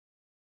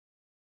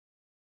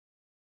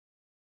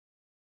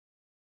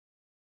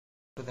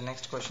the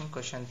next question,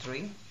 question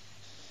 3.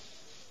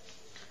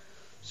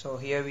 So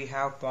here we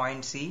have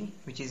point C,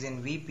 which is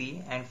in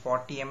VP and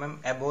 40 mm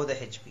above the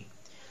HP.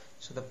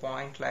 So the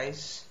point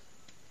lies,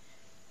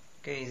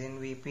 okay, is in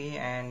VP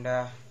and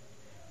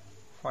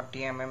 40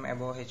 mm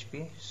above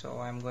HP. So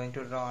I'm going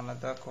to draw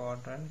another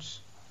quadrants.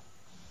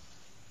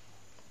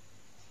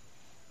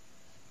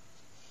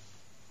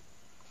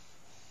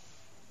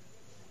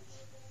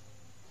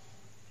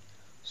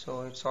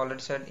 So it's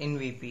already said in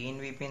VP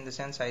in the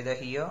sense either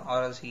here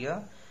or else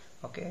here.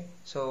 Okay,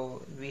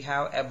 so we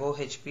have above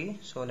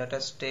HP, so let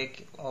us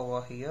take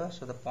over here.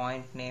 So the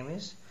point name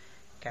is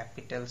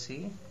capital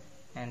C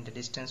and the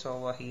distance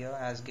over here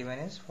as given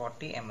is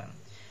 40 mm,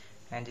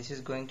 and this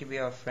is going to be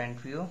our front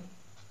view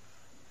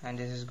and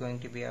this is going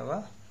to be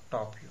our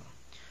top view.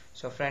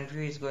 So front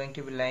view is going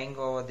to be lying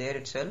over there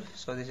itself,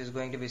 so this is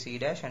going to be C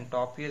dash, and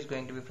top view is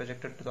going to be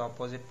projected to the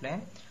opposite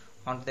plane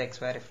onto the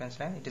XY reference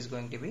line. It is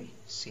going to be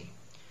C.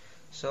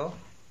 So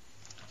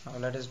now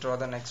let us draw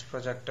the next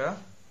projector.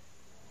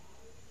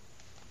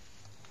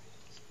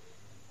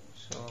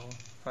 So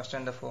first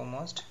and the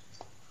foremost,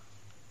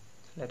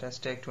 let us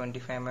take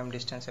 25 mm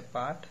distance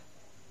apart,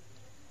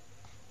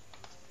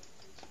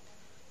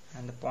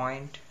 and the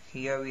point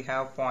here we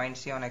have point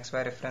C on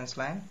XY reference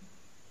line.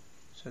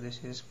 So this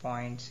is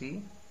point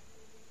C,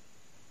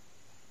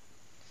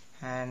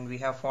 and we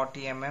have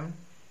 40 mm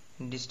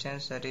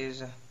distance, that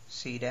is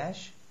C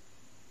dash.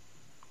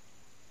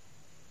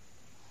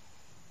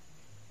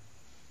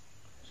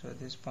 So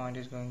this point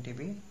is going to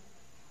be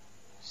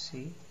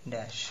C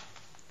dash,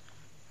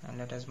 and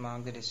let us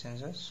mark the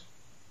distances.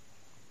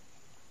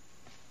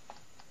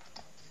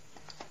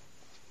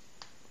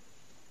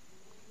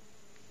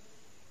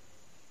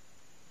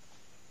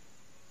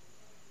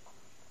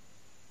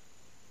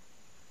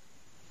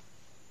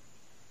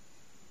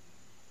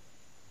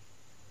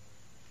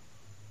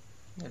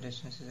 The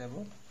distance is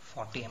about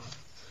 40 mm.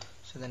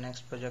 So the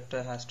next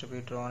projector has to be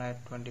drawn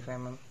at 25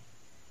 mm,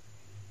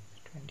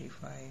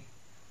 25,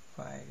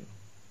 5,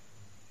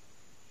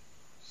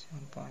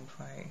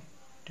 7.5,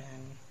 10,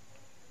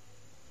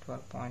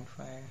 12.5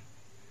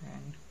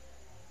 and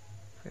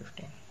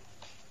 15.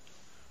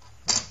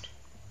 Right.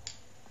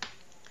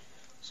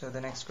 So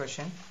the next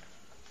question,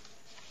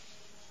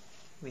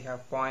 we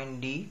have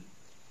point D,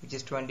 which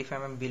is 25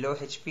 mm below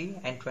HP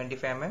and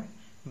 25 mm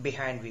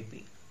behind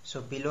VP. So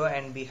below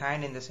and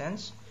behind in the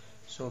sense,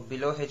 so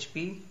below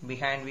HP,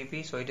 behind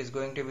VP, so it is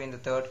going to be in the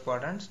third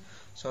quadrant.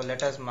 So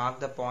let us mark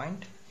the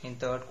point in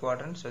third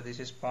quadrant. So this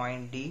is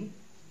point D.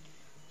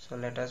 So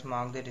let us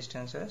mark the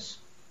distances.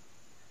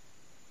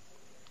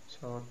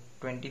 So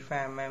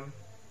 25 mm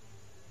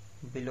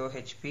below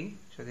HP,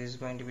 so this is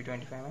going to be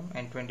 25 mm,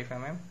 and 25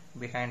 mm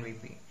behind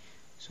VP.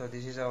 So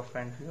this is our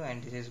front view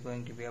and this is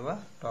going to be our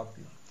top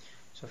view.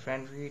 So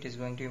front view, it is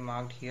going to be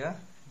marked here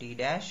D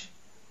dash,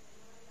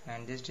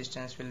 and this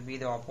distance will be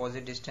the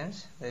opposite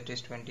distance, that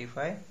is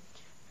 25,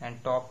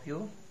 and top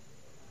view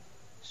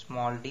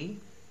small d,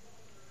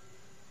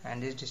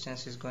 and this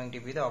distance is going to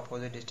be the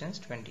opposite distance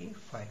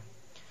 25.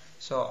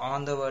 So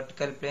on the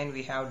vertical plane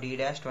we have D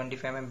dash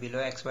 25 mm below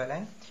XY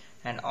line,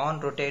 and on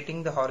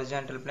rotating the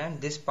horizontal plane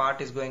this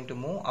part is going to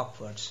move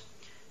upwards.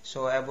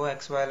 So above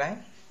XY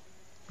line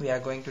we are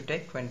going to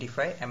take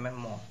 25 mm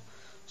more.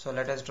 So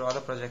let us draw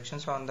the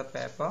projections on the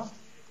paper.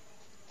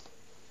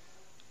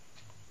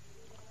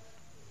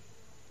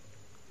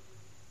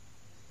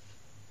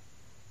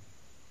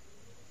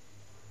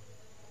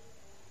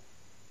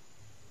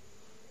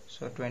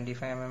 So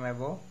 25 mm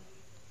above,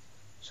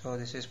 so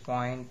this is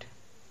point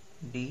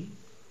D,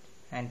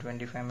 and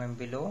 25 mm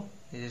below,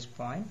 this is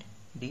point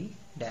D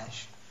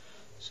dash.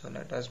 So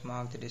let us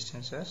mark the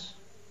distances.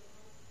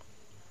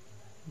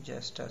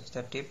 Just touch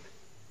the tip,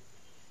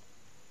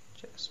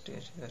 just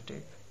touch the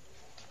tip.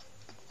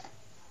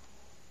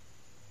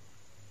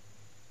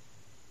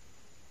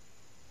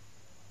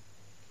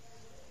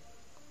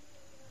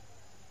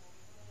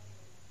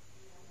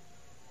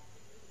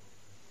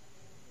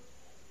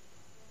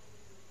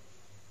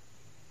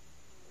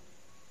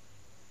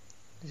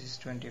 This is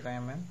 25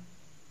 mm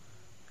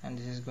and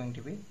this is going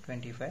to be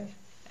 25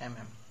 mm.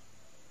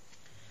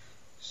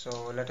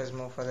 So let us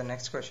move for the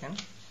next question.